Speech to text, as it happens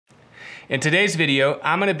In today's video,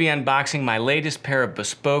 I'm going to be unboxing my latest pair of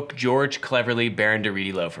bespoke George Cleverley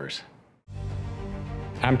Rede loafers.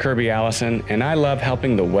 I'm Kirby Allison, and I love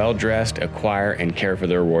helping the well-dressed acquire and care for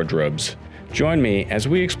their wardrobes. Join me as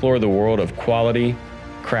we explore the world of quality,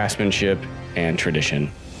 craftsmanship, and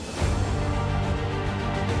tradition.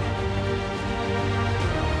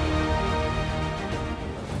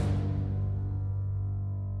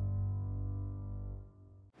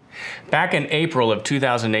 Back in April of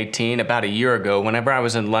 2018, about a year ago, whenever I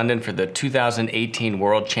was in London for the 2018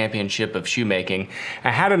 World Championship of Shoemaking,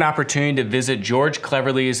 I had an opportunity to visit George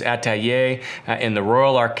Cleverley's atelier in the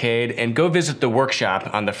Royal Arcade and go visit the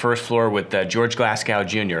workshop on the first floor with George Glasgow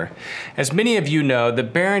Jr. As many of you know, the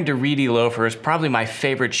Rede loafer is probably my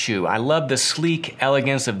favorite shoe. I love the sleek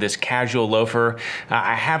elegance of this casual loafer.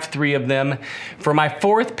 I have 3 of them. For my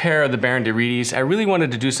 4th pair of the Redes, I really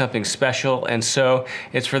wanted to do something special, and so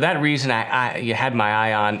it's for that reason I had my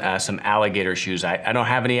eye on some Alligator shoes. I don't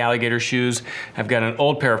have any Alligator shoes. I've got an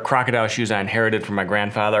old pair of crocodile shoes I inherited from my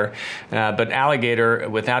grandfather. But Alligator,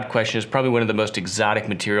 without question, is probably one of the most exotic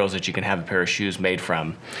materials that you can have a pair of shoes made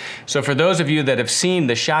from. So for those of you that have seen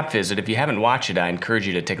the shop visit, if you haven't watched it, I encourage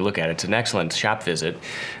you to take a look at it. It's an excellent shop visit.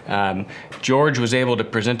 George was able to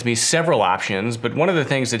present to me several options, but one of the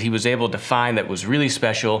things that he was able to find that was really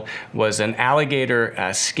special was an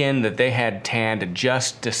Alligator skin that they had tanned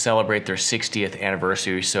just to celebrate their 60th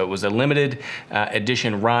anniversary. So it was a limited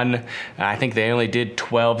edition run. I think they only did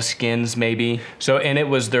 12 skins maybe. So, and it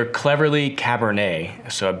was their Cleverley Cabernet.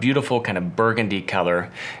 So a beautiful kind of burgundy color.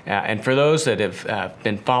 And for those that have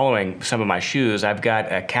been following some of my shoes, I've got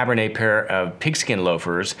a Cabernet pair of pigskin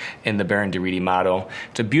loafers in the Rede model.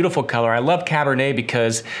 It's a beautiful color. I love Cabernet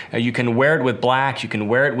because you can wear it with black, you can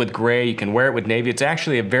wear it with gray, you can wear it with navy. It's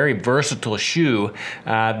actually a very versatile shoe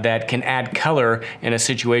that can add color in a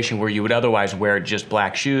situation where you would otherwise wear just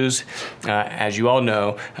black shoes. As you all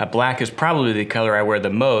know, black is probably the color I wear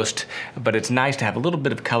the most, but it's nice to have a little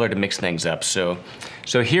bit of color to mix things up. So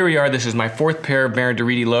here we are. This is my 4th pair of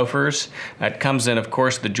Rede loafers. It comes in, of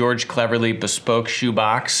course, the George Cleverley Bespoke shoe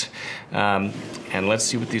box. And let's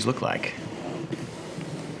see what these look like.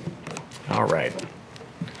 All right.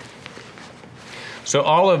 So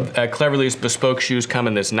all of Cleverley's bespoke shoes come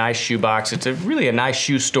in this nice shoe box. It's really a nice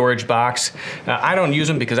shoe storage box. I don't use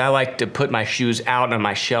them because I like to put my shoes out on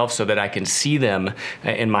my shelf so that I can see them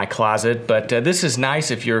in my closet. But this is nice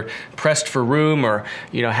if you're pressed for room, or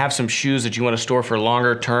have some shoes that you want to store for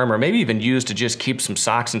longer term, or maybe even use to just keep some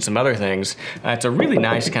socks and some other things. It's a really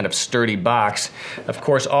nice kind of sturdy box. Of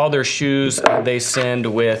course, all their shoes they send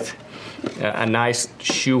with a nice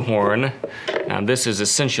shoe horn. This is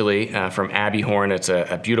essentially from Abbey Horn. It's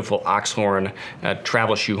a beautiful ox horn,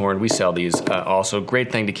 travel shoe horn. We sell these also.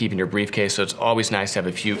 Great thing to keep in your briefcase, so it's always nice to have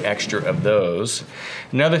a few extra of those.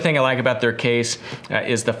 Another thing I like about their case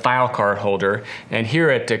is the file card holder. And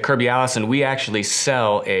here at Kirby Allison, we actually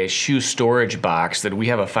sell a shoe storage box that we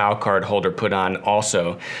have a file card holder put on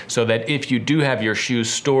also, so that if you do have your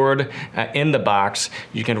shoes stored in the box,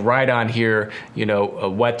 you can write on here,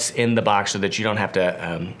 what's in the box, so that you don't have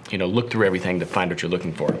to, look through everything to find what you're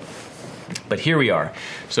looking for. But here we are.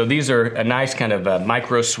 So these are a nice kind of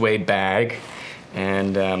micro suede bag,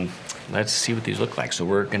 and let's see what these look like. So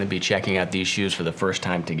we're going to be checking out these shoes for the first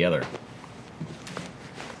time together.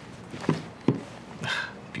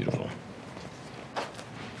 Beautiful.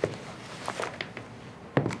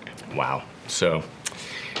 Wow. So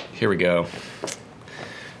here we go.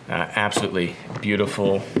 Absolutely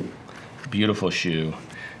beautiful, beautiful shoe.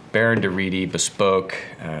 Rede Bespoke,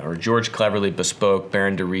 or George Cleverley Bespoke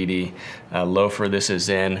Rede loafer. This is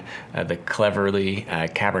in the Cleverley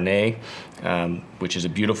Cabernet, which is a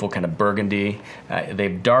beautiful kind of burgundy.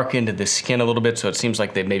 They've darkened the skin a little bit, so it seems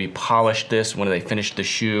like they maybe polished this when they finished the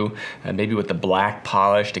shoe, maybe with the black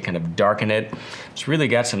polish to kind of darken it. It's really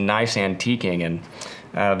got some nice antiquing,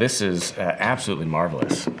 and this is absolutely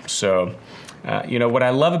marvelous. So, what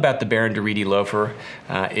I love about the Rede loafer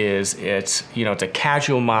is it's a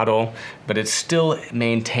casual model, but it still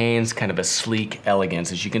maintains kind of a sleek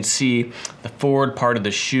elegance. As you can see, the forward part of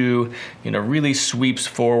the shoe, really sweeps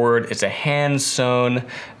forward. It's a hand-sewn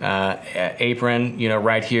apron,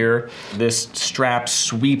 right here. This strap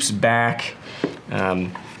sweeps back.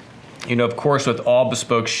 Of course, with all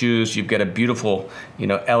bespoke shoes, you've got a beautiful,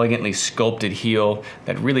 elegantly sculpted heel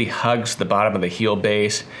that really hugs the bottom of the heel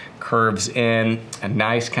base, curves in, a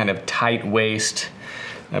nice kind of tight waist,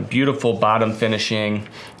 a beautiful bottom finishing.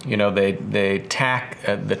 They tack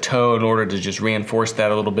the toe in order to just reinforce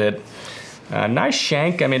that a little bit. Nice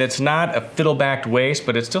shank. I mean, it's not a fiddle-backed waist,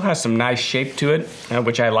 but it still has some nice shape to it,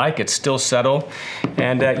 which I like. It's still subtle.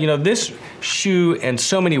 And, you know, this shoe in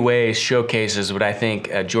so many ways showcases what I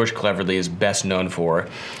think George Cleverley is best known for,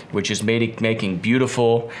 which is making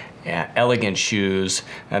beautiful, elegant shoes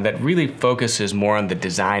that really focuses more on the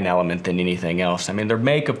design element than anything else. I mean, their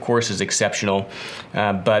make, of course, is exceptional,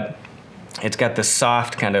 but it's got the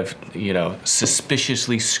soft kind of, you know,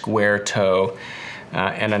 suspiciously square toe.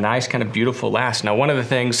 And a nice kind of beautiful last. Now, one of the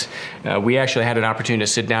things, we actually had an opportunity to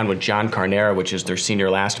sit down with John Carnera, which is their senior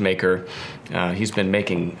last maker. He's been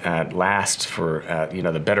making lasts for, you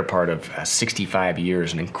know, the better part of 65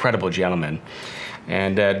 years, an incredible gentleman.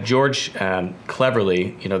 And George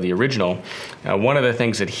Cleverley, you know, the original, one of the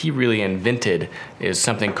things that he really invented is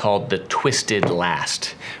something called the twisted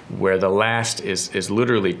last, where the last is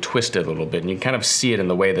literally twisted a little bit, and you can kind of see it in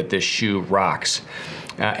the way that this shoe rocks.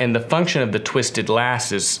 And the function of the twisted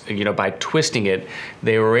last is, you know, by twisting it,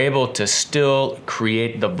 they were able to still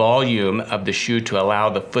create the volume of the shoe to allow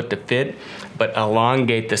the foot to fit, but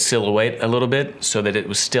elongate the silhouette a little bit so that it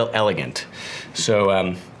was still elegant.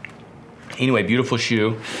 So anyway, beautiful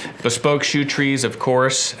shoe. Bespoke shoe trees, of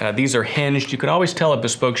course. These are hinged. You can always tell a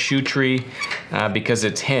bespoke shoe tree because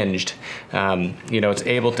it's hinged. You know, it's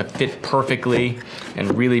able to fit perfectly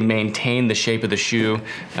and really maintain the shape of the shoe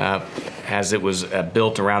as it was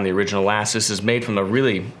built around the original last. This is made from a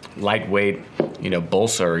really lightweight, you know,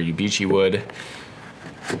 balsa or ubichi wood.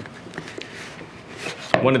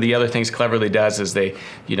 One of the other things Cleverley does is they,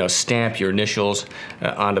 you know, stamp your initials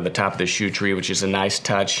onto the top of the shoe tree, which is a nice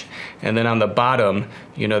touch. And then on the bottom,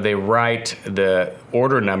 you know, they write the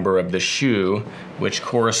order number of the shoe, which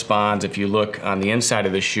corresponds, if you look on the inside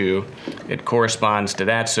of the shoe, it corresponds to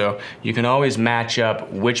that. So you can always match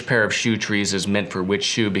up which pair of shoe trees is meant for which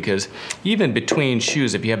shoe, because even between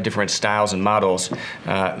shoes, if you have different styles and models,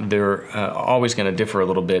 they're always going to differ a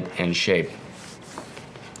little bit in shape.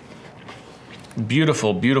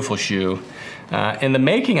 Beautiful, beautiful shoe. And the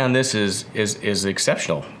making on this is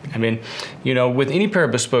exceptional. I mean, you know, with any pair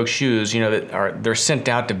of bespoke shoes, you know, they're sent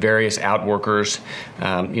out to various outworkers.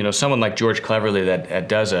 You know, someone like George Cleverley that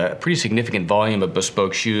does a pretty significant volume of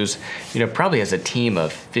bespoke shoes, you know, probably has a team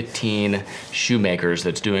of 15 shoemakers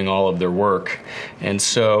that's doing all of their work. And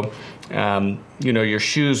so, you know, your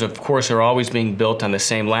shoes, of course, are always being built on the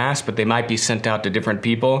same last, but they might be sent out to different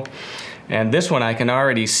people. And this one I can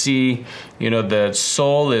already see, you know, the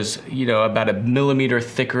sole is, you know, about 1 millimeter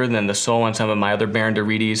thicker than the sole on some of my other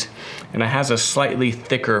Redes, and it has a slightly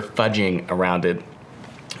thicker fudging around it,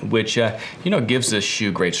 which, you know, gives this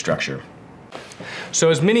shoe great structure.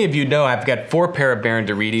 So as many of you know, I've got 4 pair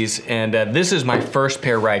of Redes, and this is my first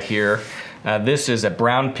pair right here. This is a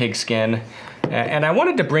brown pigskin. And I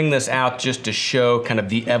wanted to bring this out just to show kind of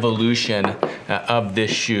the evolution of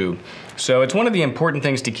this shoe. So it's one of the important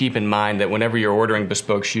things to keep in mind that whenever you're ordering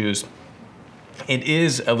bespoke shoes, it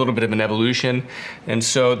is a little bit of an evolution. And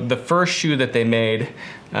so the first shoe that they made,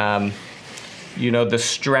 you know, the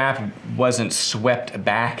strap wasn't swept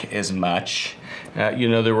back as much. You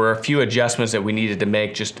know, there were a few adjustments that we needed to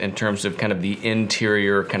make just in terms of kind of the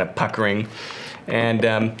interior kind of puckering.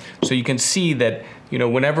 And so you can see that, you know,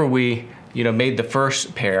 whenever we, you know, made the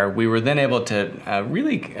first pair, we were then able to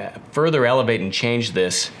really further elevate and change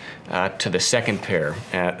this to the second pair.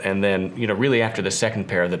 And then, you know, really after the second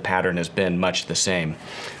pair, the pattern has been much the same.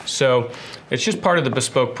 So it's just part of the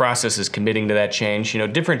bespoke process is committing to that change. You know,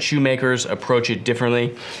 different shoemakers approach it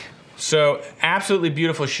differently. So absolutely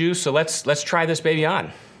beautiful shoes. So let's try this baby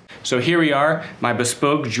on. So here we are, my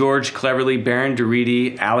bespoke George Cleverley Baron de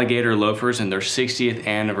Rede Alligator loafers in their 60th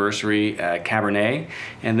anniversary Cabernet.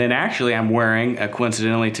 And then actually I'm wearing,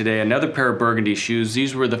 coincidentally today, another pair of burgundy shoes.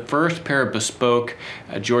 These were the first pair of bespoke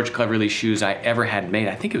George Cleverley shoes I ever had made.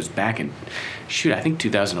 I think it was back in, shoot, I think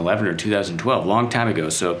 2011 or 2012, long time ago.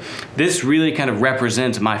 So this really kind of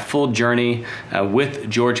represents my full journey with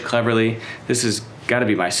George Cleverley. This has got to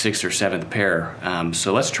be my 6th or 7th pair.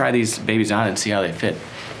 So let's try these babies on and see how they fit.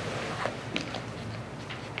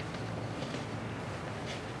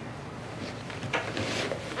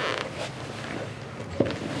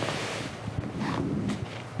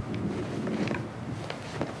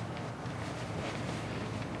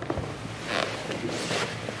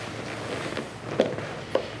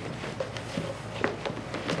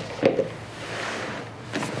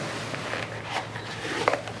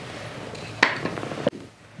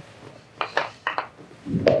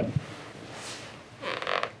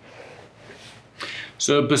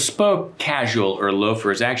 So a bespoke casual or loafer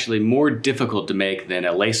is actually more difficult to make than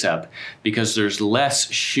a lace-up because there's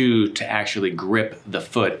less shoe to actually grip the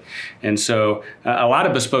foot. And so a lot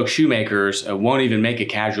of bespoke shoemakers won't even make a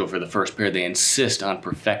casual for the first pair. They insist on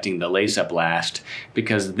perfecting the lace-up last,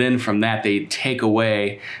 because then from that they take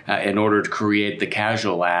away in order to create the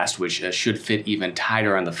casual last, which should fit even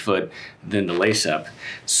tighter on the foot than the lace-up.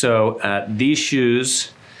 So these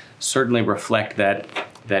shoes certainly reflect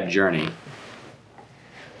that journey.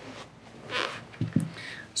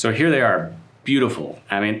 So here they are, beautiful.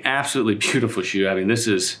 I mean, absolutely beautiful shoe. I mean, this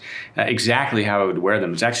is exactly how I would wear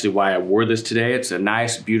them. It's actually why I wore this today. It's a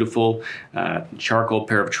nice, beautiful charcoal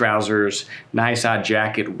pair of trousers, nice odd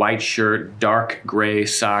jacket, white shirt, dark gray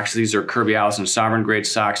socks. These are Kirby Allison sovereign grade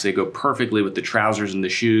socks. They go perfectly with the trousers and the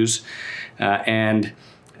shoes.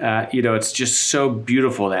 You know, it's just so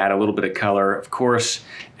beautiful to add a little bit of color. Of course,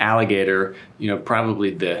 Alligator, you know, probably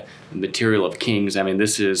the material of kings. I mean,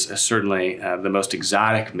 this is certainly the most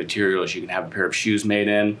exotic materials you can have a pair of shoes made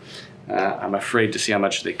in. I'm afraid to see how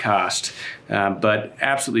much they cost, but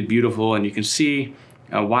absolutely beautiful. And you can see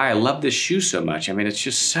why I love this shoe so much. I mean, it's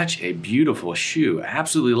just such a beautiful shoe. I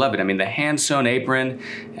absolutely love it. I mean, the hand-sewn apron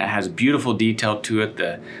has beautiful detail to it.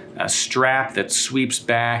 The strap that sweeps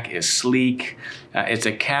back is sleek. It's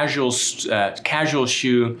a casual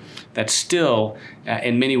shoe that still,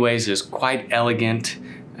 in many ways, is quite elegant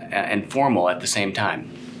and formal at the same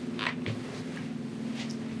time.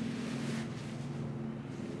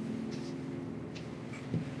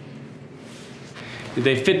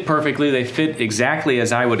 They fit perfectly. They fit exactly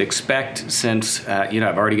as I would expect, since you know,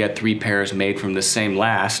 I've already got 3 pairs made from the same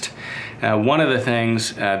last. One of the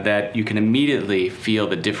things that you can immediately feel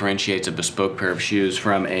that differentiates a bespoke pair of shoes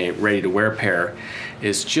from a ready-to-wear pair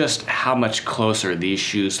is just how much closer these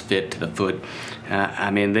shoes fit to the foot.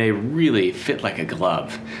 I mean, they really fit like a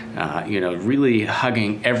glove, you know, really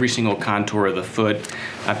hugging every single contour of the foot.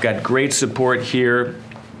 I've got great support here,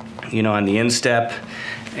 you know, on the instep,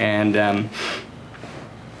 and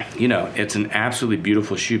you know, it's an absolutely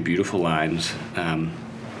beautiful shoe, beautiful lines.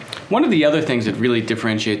 One of the other things that really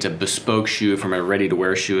differentiates a bespoke shoe from a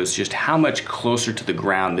ready-to-wear shoe is just how much closer to the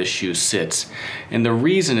ground this shoe sits. And the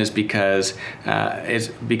reason is because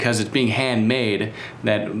it's being handmade,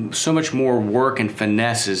 that so much more work and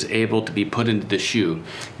finesse is able to be put into the shoe.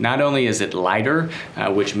 Not only is it lighter,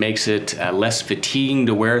 which makes it less fatiguing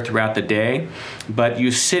to wear throughout the day, but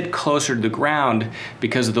you sit closer to the ground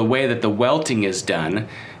because of the way that the welting is done.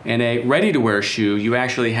 In a ready-to-wear shoe, you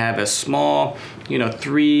actually have a small, you know,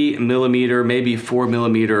 3 millimeter, maybe 4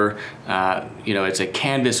 millimeter, you know, it's a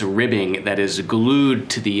canvas ribbing that is glued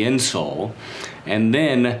to the insole. And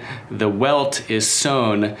then the welt is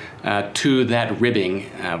sewn to that ribbing,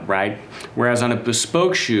 right? Whereas on a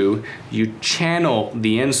bespoke shoe, you channel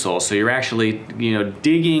the insole, so you're actually, you know,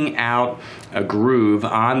 digging out a groove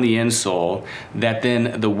on the insole that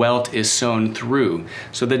then the welt is sewn through.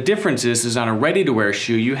 So the difference is on a ready-to-wear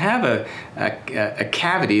shoe, you have a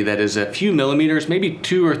cavity that is a few millimeters, maybe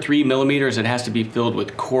 2 or 3 millimeters. It has to be filled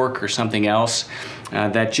with cork or something else.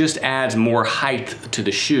 That just adds more height to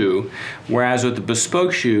the shoe, whereas with the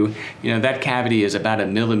bespoke shoe, you know, that cavity is about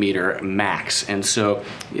 1 millimeter max, and so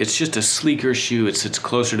it's just a sleeker shoe. It sits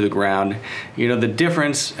closer to the ground. You know, the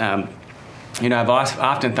difference, you know, I've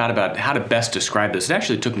often thought about how to best describe this. It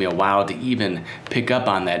actually took me a while to even pick up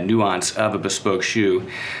on that nuance of a bespoke shoe.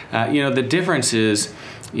 You know, the difference is,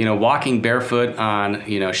 you know, walking barefoot on,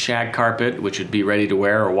 you know, shag carpet, which would be ready to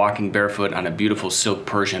wear, or walking barefoot on a beautiful silk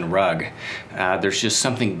Persian rug. There's just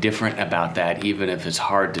something different about that, even if it's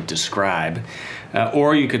hard to describe.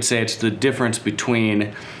 Or you could say it's the difference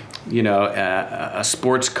between, you know, a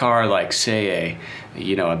sports car like, say, a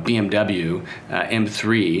BMW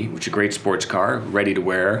M3, which is a great sports car, ready to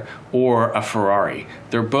wear, or a Ferrari.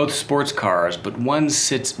 They're both sports cars, but one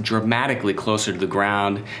sits dramatically closer to the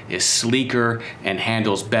ground, is sleeker, and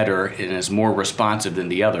handles better, and is more responsive than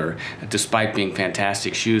the other, despite being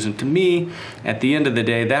fantastic shoes. And to me, at the end of the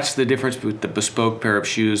day, that's the difference with the bespoke pair of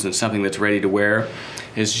shoes and something that's ready to wear,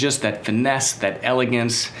 is just that finesse, that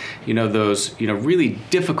elegance, you know, those, you know, really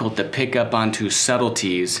difficult to pick up onto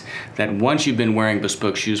subtleties that once you've been wearing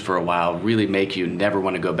bespoke shoes for a while really make you never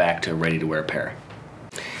want to go back to a ready-to-wear pair.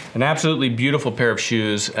 An absolutely beautiful pair of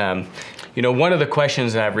shoes. One of the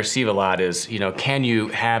questions that I've received a lot is, can you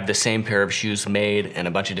have the same pair of shoes made in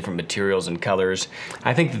a bunch of different materials and colors?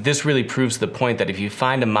 I think that this really proves the point that if you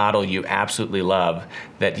find a model you absolutely love,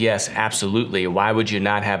 that yes, absolutely, why would you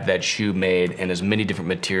not have that shoe made in as many different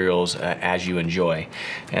materials as you enjoy?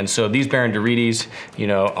 And so these Baron de Redes,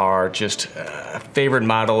 are just a favorite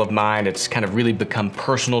model of mine. It's kind of really become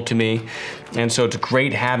personal to me. And so it's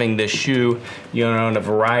great having this shoe, in a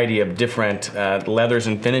variety of different leathers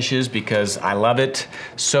and finishes, because I love it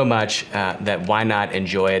so much that why not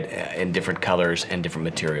enjoy it in different colors and different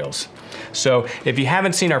materials. So if you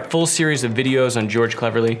haven't seen our full series of videos on George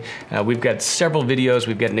Cleverley, we've got several videos.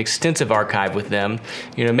 We've got an extensive archive with them.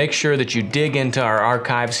 Make sure that you dig into our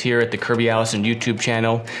archives here at the Kirby Allison YouTube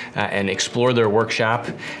channel and explore their workshop.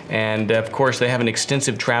 And of course, they have an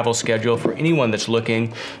extensive travel schedule for anyone that's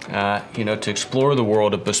looking, to explore the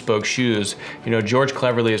world of bespoke shoes. George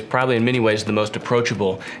Cleverley is probably in many ways the most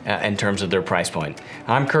approachable in terms of their price point.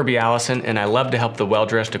 I'm Kirby Allison, and I love to help the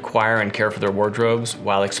well-dressed acquire and care for their wardrobes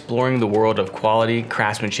while exploring the world of quality,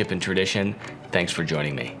 craftsmanship, and tradition. Thanks for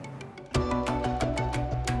joining me.